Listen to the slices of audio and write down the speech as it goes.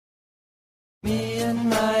Me and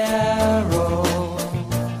my arrow,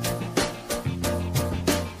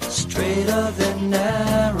 straighter than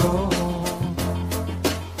narrow.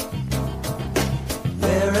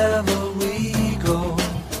 Wherever we go,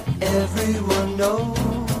 everyone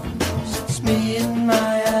knows it's me and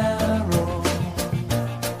my arrow.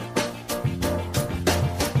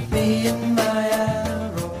 Me and my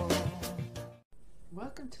arrow.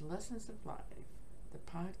 Welcome to Lessons of Life, the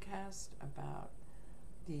podcast about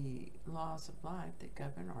the laws of life that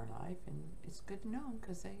govern our life, and it's good to know them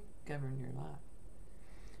because they govern your life.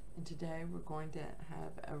 And today we're going to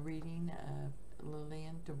have a reading of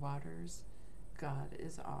Lillian DeWatters' God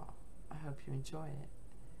is All. I hope you enjoy it.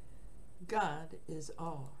 God is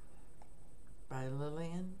All by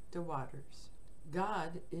Lillian DeWatters.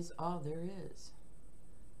 God is all there is.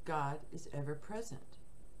 God is ever present.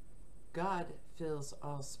 God fills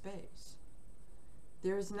all space.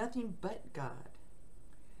 There is nothing but God.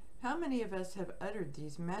 How many of us have uttered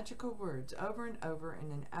these magical words over and over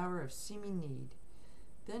in an hour of seeming need,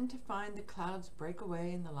 then to find the clouds break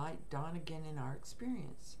away and the light dawn again in our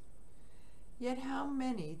experience? Yet how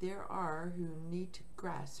many there are who need to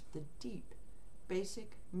grasp the deep,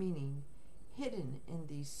 basic meaning hidden in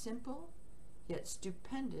these simple, yet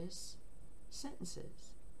stupendous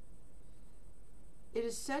sentences? It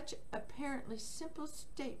is such apparently simple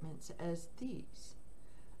statements as these,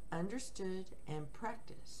 understood and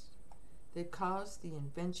practiced, that cause the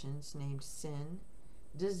inventions named sin,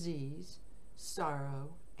 disease,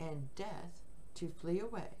 sorrow, and death to flee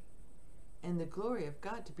away, and the glory of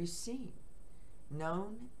God to be seen,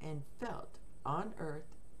 known, and felt on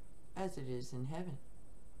earth as it is in heaven.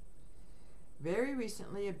 Very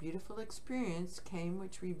recently, a beautiful experience came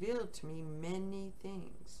which revealed to me many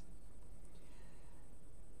things.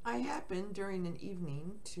 I happened during an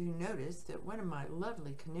evening to notice that one of my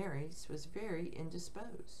lovely canaries was very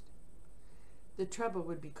indisposed. The trouble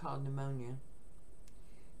would be called pneumonia.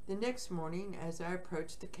 The next morning, as I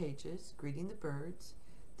approached the cages, greeting the birds,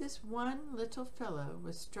 this one little fellow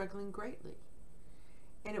was struggling greatly,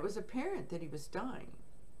 and it was apparent that he was dying.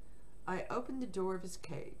 I opened the door of his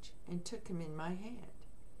cage and took him in my hand.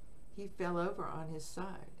 He fell over on his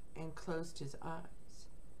side and closed his eyes.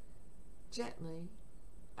 Gently,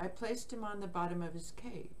 I placed him on the bottom of his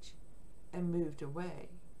cage and moved away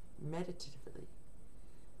meditatively.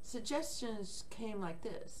 Suggestions came like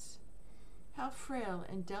this: how frail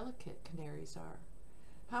and delicate canaries are,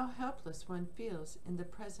 how helpless one feels in the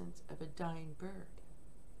presence of a dying bird.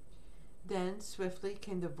 Then swiftly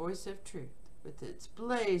came the voice of truth with its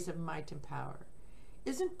blaze of might and power.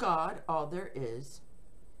 Isn't God all there is?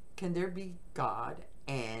 Can there be God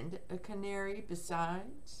and a canary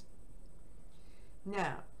besides?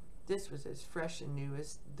 Now, this was as fresh and new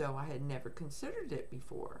as though I had never considered it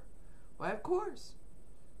before. Why, of course,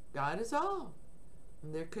 God is all,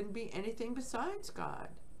 and there couldn't be anything besides God.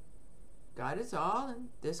 God is all, and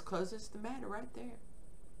this closes the matter right there.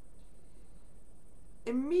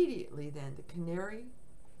 Immediately then, the canary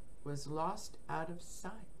was lost out of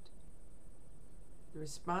sight. The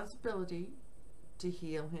responsibility to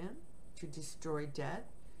heal him, to destroy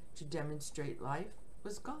death, to demonstrate life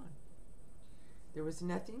was gone. There was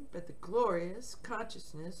nothing but the glorious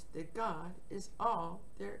consciousness that God is all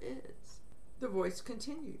there is. The voice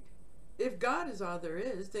continued. If God is all there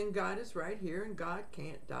is, then God is right here, and God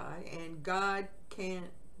can't die, and God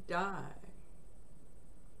can't die.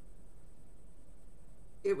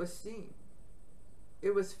 It was seen.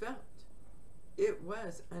 It was felt. It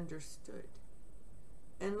was understood.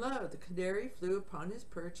 And lo, the canary flew upon his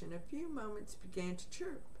perch and in a few moments began to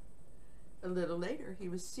chirp. A little later, he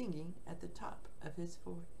was singing at the top of his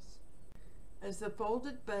voice. As the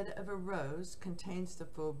folded bud of a rose contains the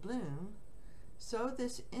full bloom, so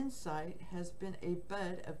this insight has been a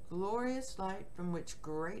bud of glorious light from which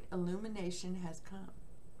great illumination has come.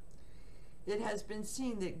 It has been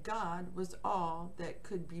seen that God was all that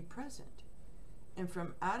could be present, and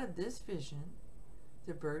from out of this vision,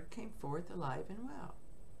 the bird came forth alive and well.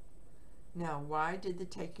 Now, why did the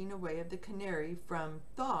taking away of the canary from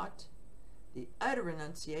thought, the utter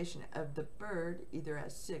renunciation of the bird, either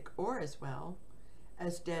as sick or as well,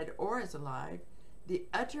 as dead or as alive, the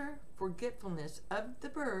utter forgetfulness of the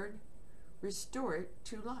bird, restore it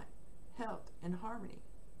to life, health, and harmony?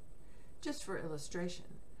 Just for illustration,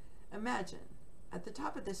 imagine at the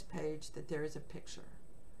top of this page that there is a picture.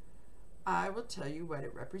 I will tell you what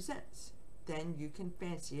it represents. Then you can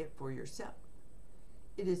fancy it for yourself.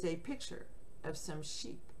 It is a picture of some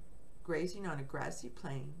sheep grazing on a grassy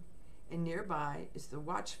plain, and nearby is the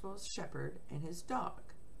watchful shepherd and his dog.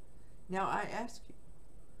 Now I ask you,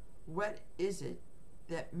 what is it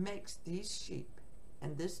that makes these sheep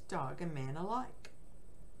and this dog and man alike?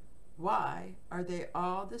 Why are they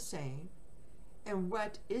all the same? And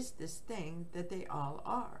what is this thing that they all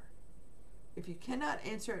are? If you cannot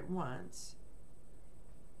answer at once,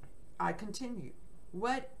 I continue.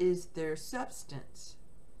 What is their substance?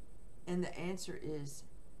 And the answer is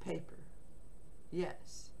paper.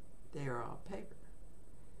 Yes, they are all paper.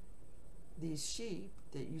 These sheep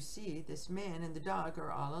that you see, this man and the dog,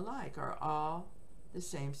 are all alike, are all the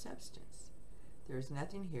same substance. There is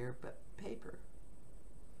nothing here but paper.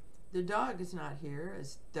 The dog is not here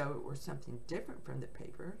as though it were something different from the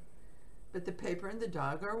paper, but the paper and the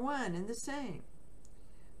dog are one and the same.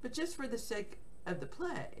 But just for the sake of the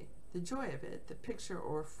play, the joy of it, the picture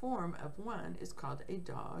or form of one is called a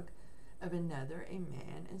dog, of another a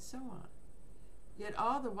man, and so on. Yet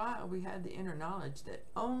all the while we have the inner knowledge that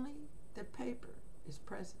only the paper is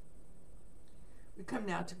present. We come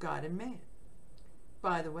now to God and man.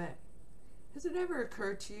 By the way, has it ever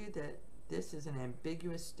occurred to you that this is an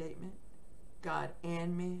ambiguous statement? God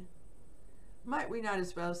and man? Might we not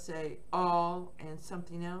as well say all and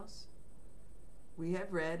something else? We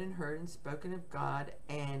have read and heard and spoken of God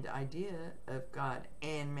and idea, of God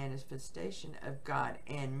and manifestation, of God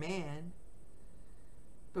and man.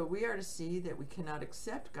 But we are to see that we cannot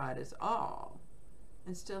accept God as all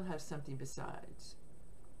and still have something besides.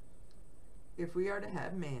 If we are to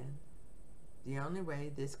have man, the only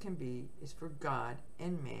way this can be is for God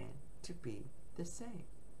and man to be the same,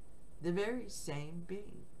 the very same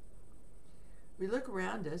being. We look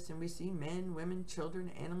around us and we see men, women,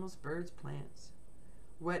 children, animals, birds, plants.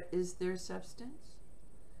 What is their substance?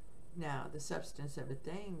 Now, the substance of a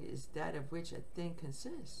thing is that of which a thing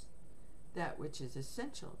consists, that which is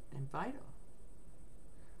essential and vital.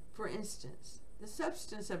 For instance, the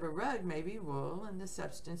substance of a rug may be wool, and the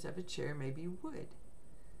substance of a chair may be wood.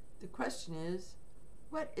 The question is,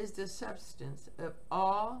 what is the substance of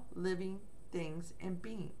all living things and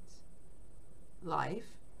beings? Life.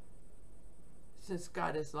 Since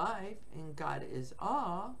God is life and God is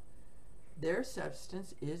all, their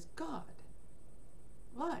substance is God.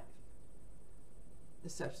 Life. The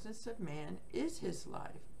substance of man is his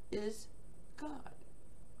life, is God.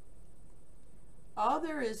 All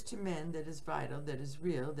there is to men that is vital, that is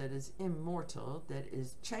real, that is immortal, that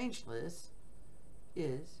is changeless,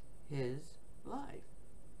 is his life,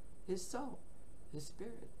 his soul, his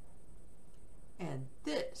spirit. And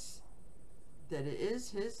this, that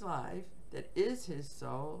is his life, that is his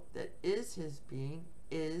soul, that is his being,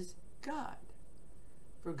 is God.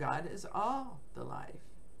 For God is all the life,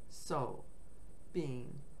 soul,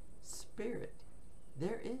 being, spirit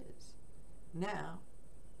there is, now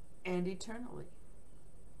and eternally.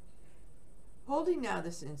 Holding now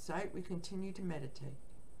this insight, we continue to meditate.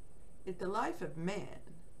 If the life of man,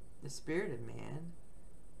 the spirit of man,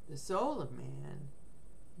 the soul of man,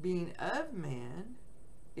 being of man,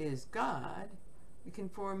 is God, we can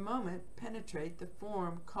for a moment penetrate the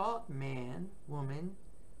form called man, woman,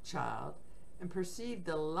 child, and perceive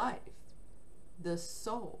the life, the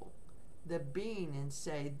soul, the being, and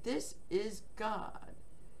say, this is God.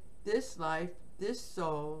 This life, this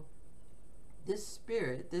soul, this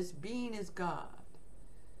spirit, this being is God.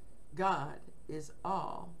 God is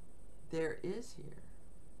all there is here.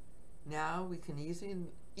 Now we can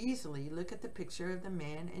easily look at the picture of the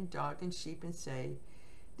man and dog and sheep and say,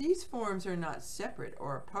 these forms are not separate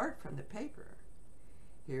or apart from the paper.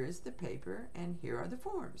 Here is the paper and here are the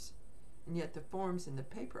forms, and yet the forms and the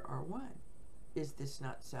paper are one. Is this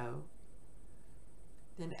not so?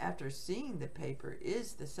 Then after seeing the paper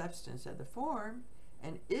is the substance of the form,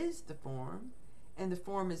 and is the form, and the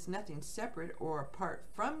form is nothing separate or apart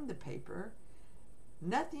from the paper,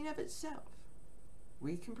 nothing of itself,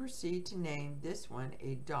 we can proceed to name this one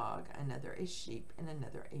a dog, another a sheep, and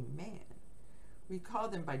another a man. We call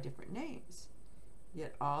them by different names,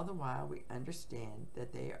 yet all the while we understand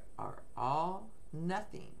that they are all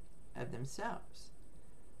nothing of themselves,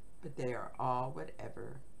 but they are all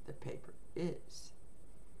whatever the paper is.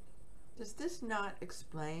 Does this not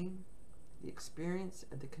explain the experience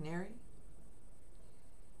of the canary?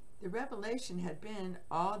 The revelation had been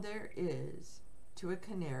all there is to a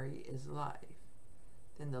canary is life.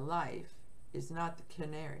 Then the life is not the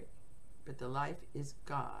canary, but the life is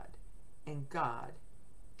God, and God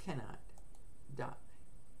cannot die.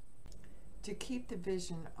 To keep the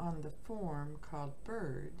vision on the form called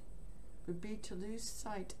bird would be to lose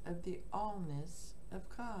sight of the allness of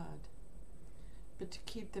God. But to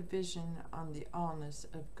keep the vision on the allness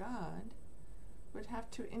of God would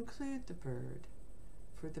have to include the bird,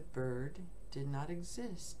 for the bird did not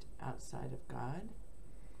exist outside of God.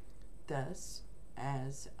 Thus,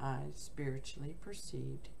 as I spiritually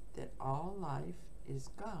perceived that all life is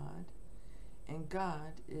God, and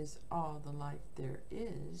God is all the life there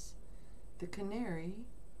is, the canary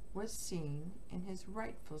was seen in his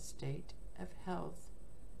rightful state of health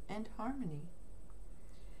and harmony.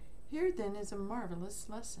 Here then is a marvelous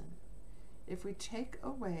lesson. If we take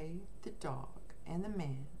away the dog and the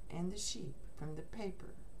man and the sheep from the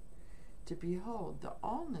paper, to behold the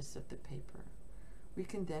allness of the paper, we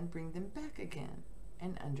can then bring them back again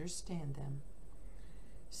and understand them.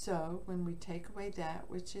 So when we take away that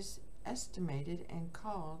which is estimated and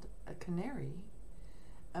called a canary,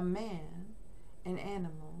 a man, an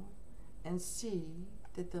animal, and see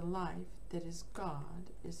that the life that is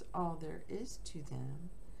God is all there is to them,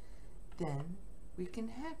 then we can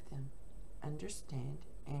have them, understand,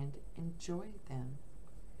 and enjoy them.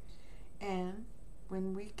 And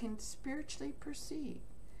when we can spiritually perceive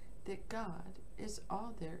that God is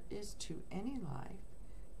all there is to any life,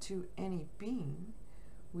 to any being,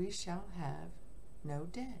 we shall have no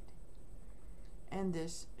dead. And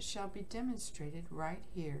this shall be demonstrated right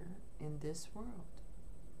here in this world.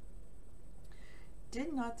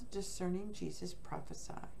 Did not the discerning Jesus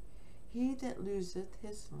prophesy, "He that loseth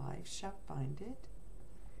his life shall find it"?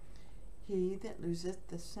 He that loseth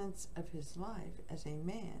the sense of his life as a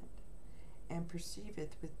man, and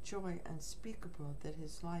perceiveth with joy unspeakable that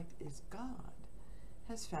his life is God,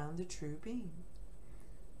 has found the true being.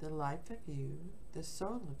 The life of you, the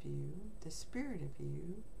soul of you, the spirit of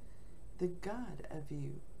you, the God of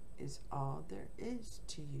you is all there is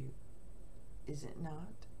to you, is it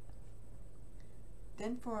not?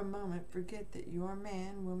 Then for a moment forget that you are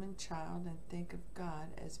man, woman, child, and think of God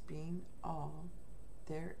as being all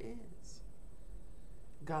there is.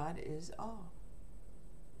 God is all.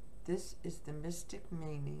 This is the mystic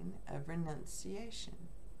meaning of renunciation.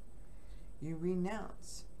 You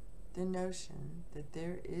renounce the notion that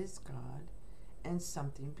there is God and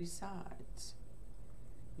something besides.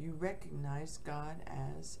 You recognize God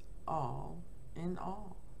as all in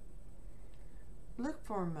all. Look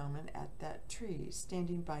for a moment at that tree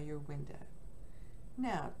standing by your window.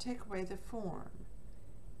 Now take away the form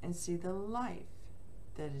and see the life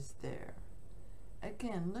that is there.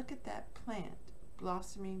 Again, look at that plant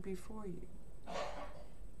blossoming before you.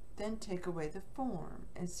 Then take away the form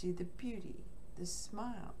and see the beauty, the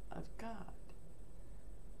smile of God.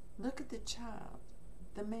 Look at the child,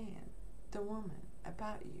 the man, the woman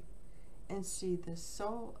about you, and see the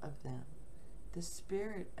soul of them, the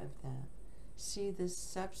spirit of them. See the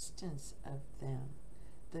substance of them,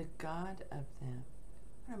 the God of them.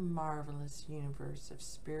 What a marvelous universe of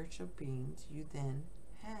spiritual beings you then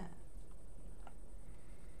have.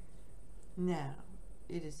 Now,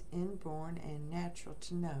 it is inborn and natural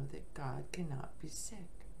to know that God cannot be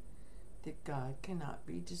sick, that God cannot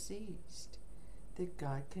be diseased, that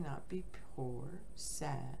God cannot be poor,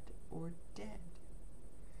 sad, or dead.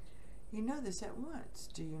 You know this at once,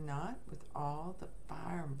 do you not, with all the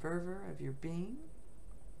fire and fervor of your being?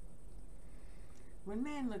 When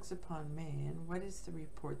man looks upon man, what is the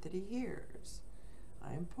report that he hears?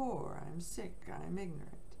 I am poor, I am sick, I am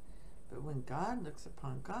ignorant. But when God looks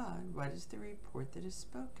upon God, what is the report that is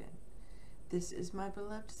spoken? This is my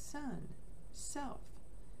beloved Son, self,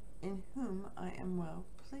 in whom I am well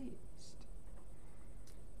pleased.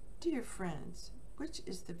 Dear friends, which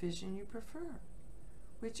is the vision you prefer?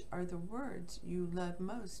 Which are the words you love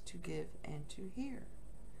most to give and to hear?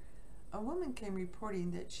 A woman came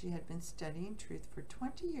reporting that she had been studying truth for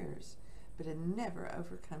 20 years, but had never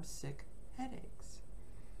overcome sick headaches.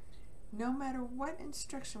 No matter what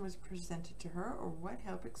instruction was presented to her or what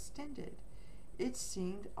help extended, it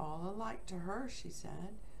seemed all alike to her, she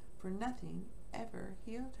said, for nothing ever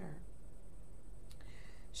healed her.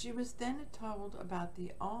 She was then told about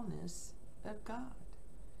the allness of God,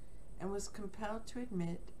 and was compelled to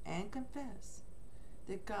admit and confess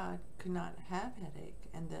that God could not have headache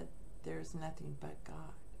and that there is nothing but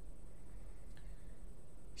God.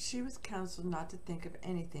 She was counseled not to think of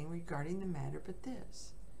anything regarding the matter but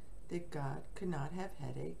this, that God could not have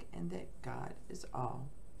headache and that God is all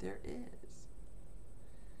there is.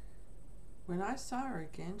 When I saw her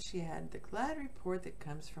again, she had the glad report that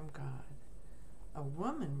comes from God. A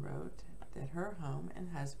woman wrote that her home and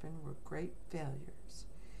husband were great failures.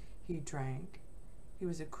 He drank. He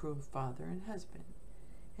was a cruel father and husband.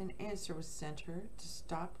 An answer was sent her to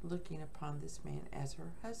stop looking upon this man as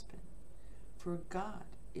her husband, for God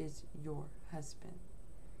is your husband.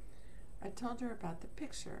 I told her about the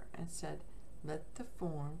picture and said, let the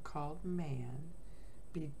form called man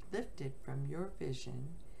be lifted from your vision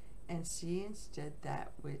and see instead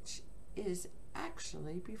that which is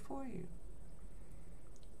actually before you.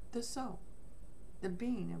 The soul, the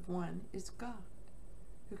being of one, is God,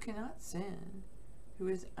 who cannot sin, who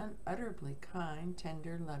is unutterably kind,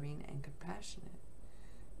 tender, loving, and compassionate.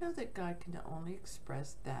 Know that God can only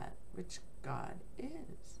express that which God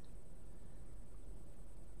is.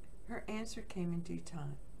 Her answer came in due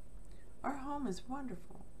time. Our home is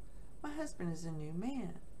wonderful. My husband is a new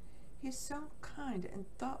man. He is so kind and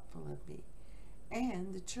thoughtful of me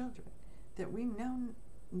and the children that we know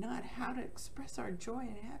not how to express our joy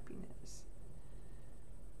and happiness.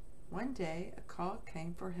 One day, a call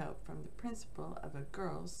came for help from the principal of a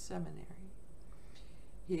girls' seminary.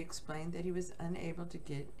 He explained that he was unable to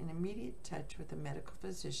get in immediate touch with a medical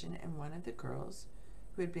physician, and one of the girls,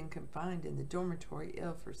 who had been confined in the dormitory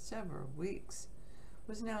ill for several weeks,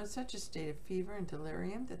 was now in such a state of fever and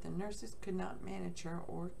delirium that the nurses could not manage her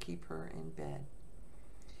or keep her in bed.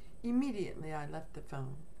 Immediately I left the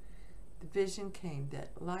phone. The vision came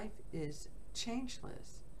that life is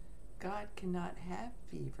changeless. God cannot have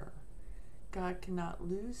fever. God cannot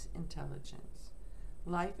lose intelligence.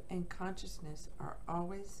 Life and consciousness are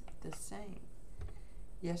always the same.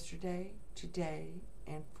 Yesterday, today,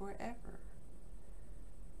 and forever.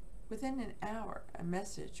 Within an hour, a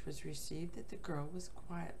message was received that the girl was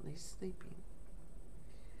quietly sleeping.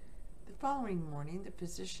 The following morning, the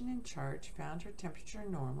physician in charge found her temperature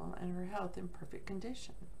normal and her health in perfect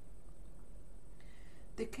condition.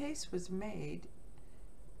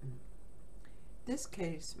 This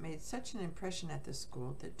case made such an impression at the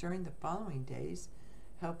school that during the following days,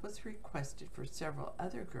 help was requested for several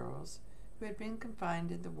other girls who had been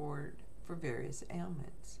confined in the ward for various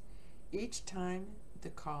ailments. Each time the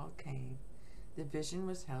call came, the vision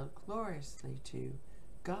was held gloriously to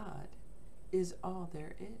God is all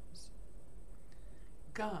there is.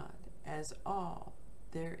 God as all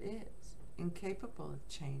there is, incapable of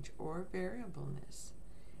change or variableness,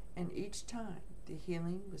 and each time the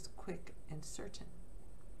healing was quick and certain.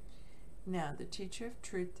 Now the teacher of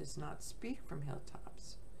truth does not speak from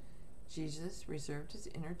hilltops. Jesus reserved his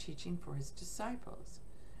inner teaching for his disciples,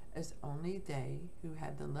 as only they who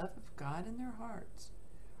have the love of God in their hearts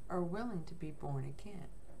are willing to be born again,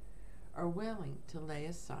 are willing to lay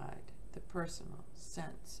aside the personal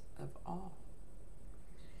sense of all.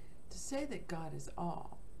 To say that God is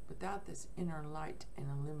all without this inner light and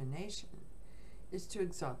illumination is to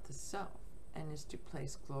exalt the self, and is to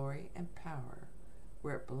place glory and power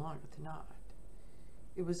where it belongeth not.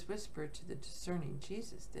 It was whispered to the discerning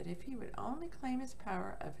Jesus that if he would only claim his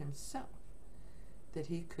power of himself, that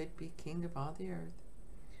he could be king of all the earth,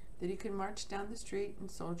 that he could march down the street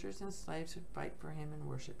and soldiers and slaves would fight for him and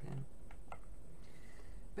worship him.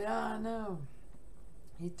 But no,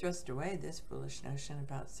 he thrust away this foolish notion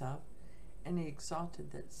about self, and he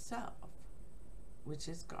exalted that self, which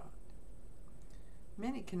is God.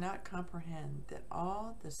 Many cannot comprehend that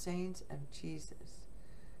all the sayings of Jesus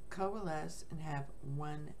coalesce and have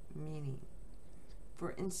one meaning.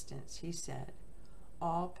 For instance, he said,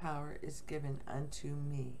 "All power is given unto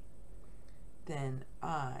me. Then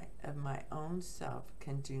I of my own self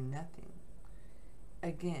can do nothing.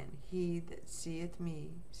 Again, he that seeth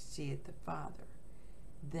me seeth the Father.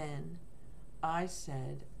 Then I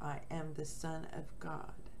said, I am the Son of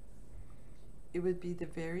God." It would be the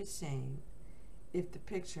very same if the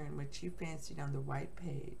picture in which you fancied on the white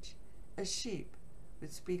page, a sheep,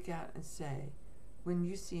 would speak out and say, "When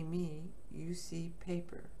you see me, you see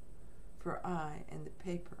paper, for I and the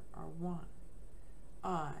paper are one.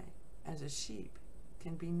 I, as a sheep,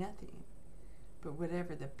 can be nothing, but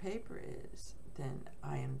whatever the paper is, then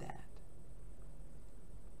I am that."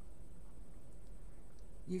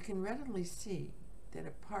 You can readily see that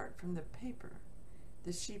apart from the paper,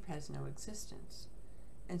 the sheep has no existence.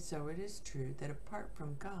 And so it is true that apart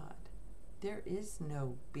from God, there is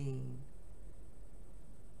no being.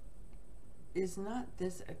 Is not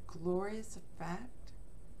this a glorious fact,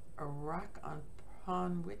 a rock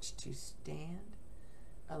upon which to stand,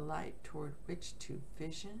 a light toward which to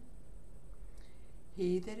vision?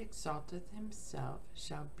 He that exalteth himself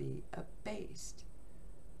shall be abased,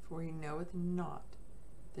 for he knoweth not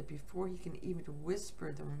that before he can even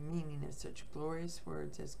whisper the meaning of such glorious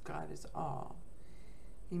words as God is all,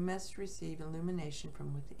 he must receive illumination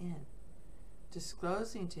from within,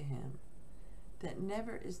 disclosing to him that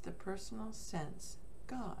never is the personal sense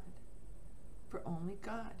God, for only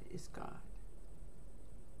God is God.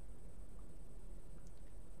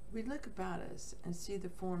 We look about us and see the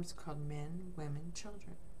forms called men, women,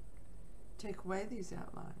 children. Take away these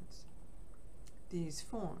outlines, these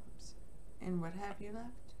forms, and what have you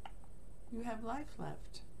left? You have life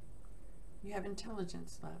left. You have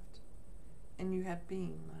intelligence left. And you have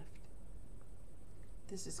being left.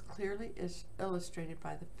 This is clearly illustrated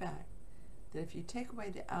by the fact that if you take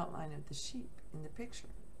away the outline of the sheep in the picture,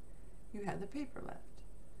 you have the paper left.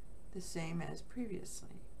 the same as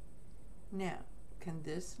previously. Now, can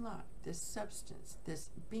this life, this substance, this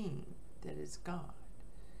being that is God,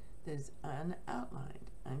 that is unoutlined,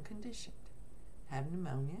 unconditioned, have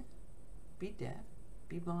pneumonia, be deaf,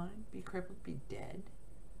 be blind, be crippled, be dead?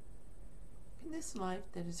 Can this life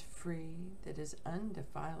that is free, that is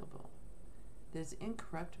undefilable, that is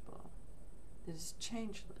incorruptible, that is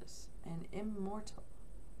changeless and immortal,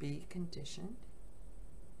 be conditioned,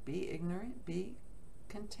 be ignorant, be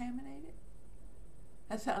contaminated?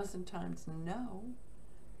 1,000 times no.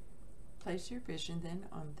 Place your vision then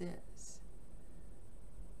on this.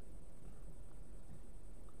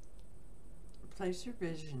 Place your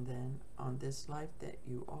vision then on this life that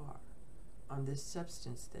you are, on this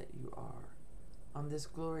substance that you are, on this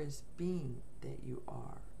glorious being that you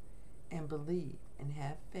are, and believe and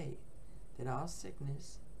have faith that all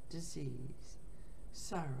sickness, disease,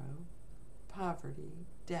 sorrow, poverty,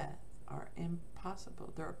 death are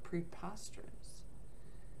impossible. They're preposterous.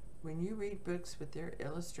 When you read books with their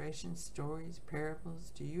illustrations, stories,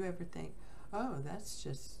 parables, do you ever think, oh, that's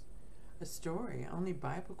just a story, only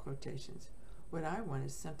Bible quotations? What I want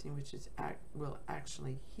is something which will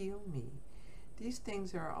actually heal me. These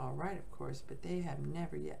things are all right, of course, but they have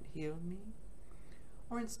never yet healed me.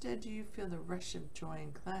 Or instead, do you feel the rush of joy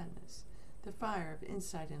and gladness, the fire of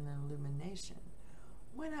insight and illumination?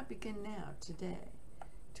 Why not begin now, today,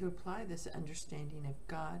 to apply this understanding of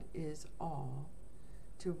God is all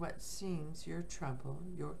to what seems your trouble,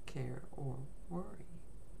 your care, or worry?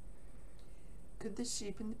 Could the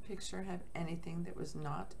sheep in the picture have anything that was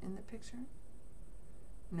not in the picture?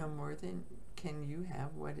 No more than can you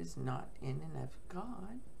have what is not in and of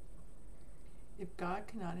God. If God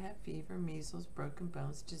cannot have fever, measles, broken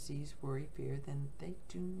bones, disease, worry, fear, then they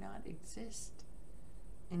do not exist,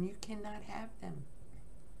 and you cannot have them.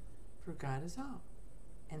 For God is all,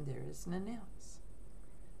 and there is none else.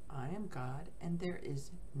 I am God, and there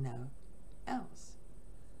is no else.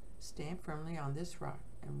 Stand firmly on this rock,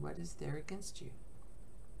 and what is there against you?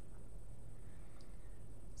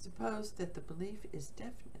 Suppose that the belief is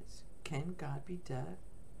deafness. Can God be deaf?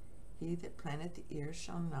 He that planteth the ear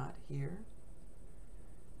shall not hear.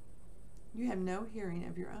 You have no hearing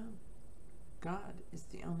of your own. God is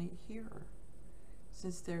the only hearer.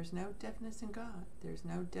 Since there is no deafness in God, there is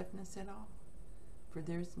no deafness at all, for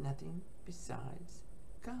there is nothing besides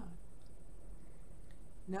God.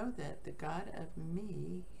 Know that the God of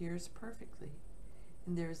me hears perfectly,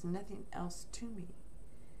 and there is nothing else to me.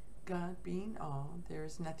 God being all, there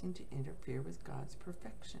is nothing to interfere with God's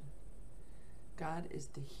perfection. God is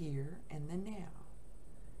the here and the now,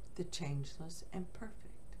 the changeless and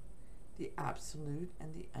perfect, the absolute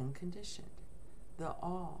and the unconditioned, the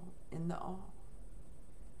all in the all.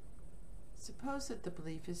 Suppose that the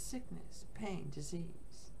belief is sickness, pain,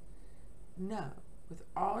 disease. Know with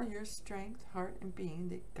all your strength, heart, and being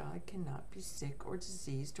that God cannot be sick or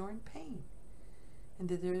diseased or in pain, and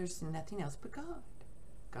that there is nothing else but God.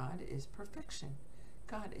 God is perfection.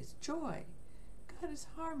 God is joy. God is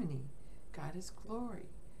harmony. God is glory.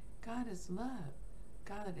 God is love.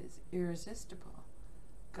 God is irresistible.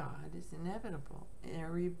 God is inevitable,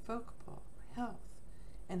 irrevocable, health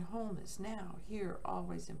and wholeness now, here,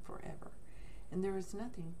 always, and forever. And there is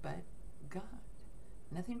nothing but God.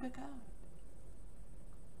 Nothing but God.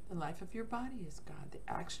 The life of your body is God. The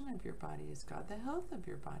action of your body is God. The health of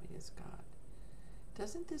your body is God.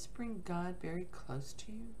 Doesn't this bring God very close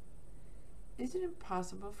to you? Is it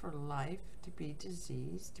impossible for life to be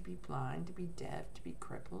diseased, to be blind, to be deaf, to be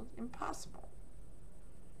crippled? Impossible.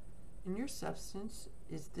 And your substance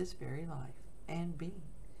is this very life and being,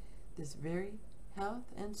 this very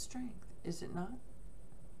health and strength, is it not?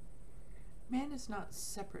 Man is not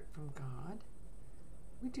separate from God.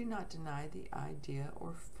 We do not deny the idea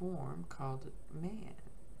or form called man.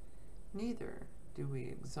 Neither do we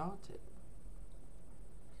exalt it.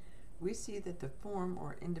 We see that the form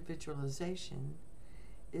or individualization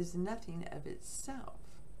is nothing of itself,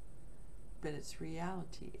 but its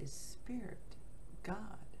reality is spirit,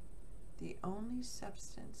 God, the only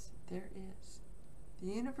substance there is.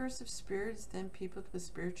 The universe of spirit is then peopled with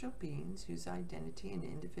spiritual beings whose identity and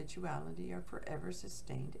individuality are forever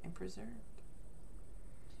sustained and preserved.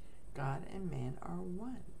 God and man are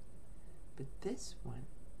one, but this one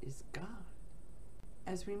is God.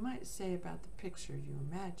 As we might say about the picture you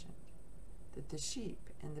imagined, that the sheep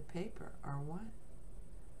and the paper are one,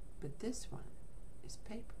 but this one is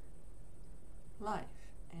paper. Life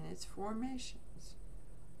and its formations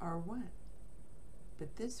are one,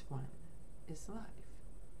 but this one is life.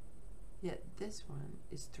 Yet this one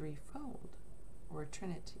is threefold, or a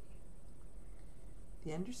trinity.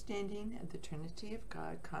 The understanding of the Trinity of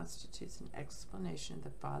God constitutes an explanation of the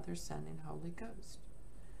Father, Son, and Holy Ghost,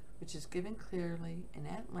 which is given clearly and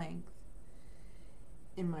at length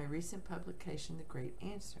in my recent publication, The Great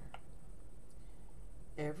Answer.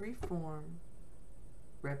 Every form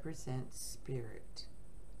represents Spirit,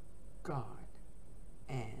 God,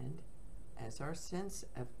 and as our sense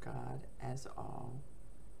of God as all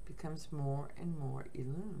becomes more and more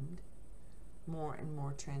illumined, more and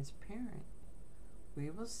more transparent, we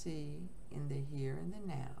will see in the here and the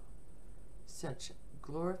now such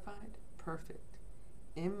glorified, perfect,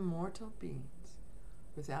 immortal beings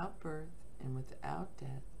without birth and without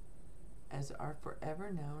death as are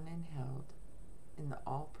forever known and held in the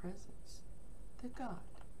all-presence, the God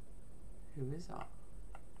who is all.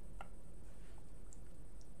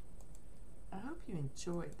 I hope you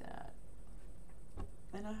enjoyed that,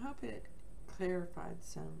 and I hope it clarified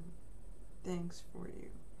some things for you.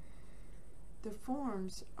 The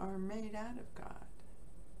forms are made out of God,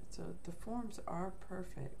 so the forms are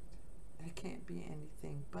perfect. They can't be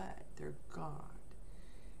anything but they're God.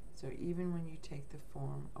 So even when you take the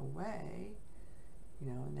form away,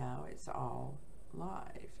 now it's all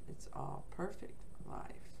life. It's all perfect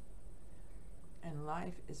life. And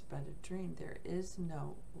life is but a dream. There is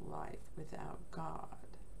no life without God.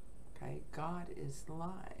 Okay? God is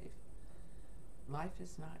life. Life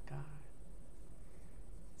is not God.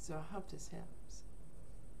 So I hope this helps.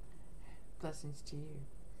 Blessings to you.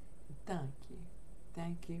 Thank you.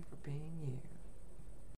 Thank you for being you.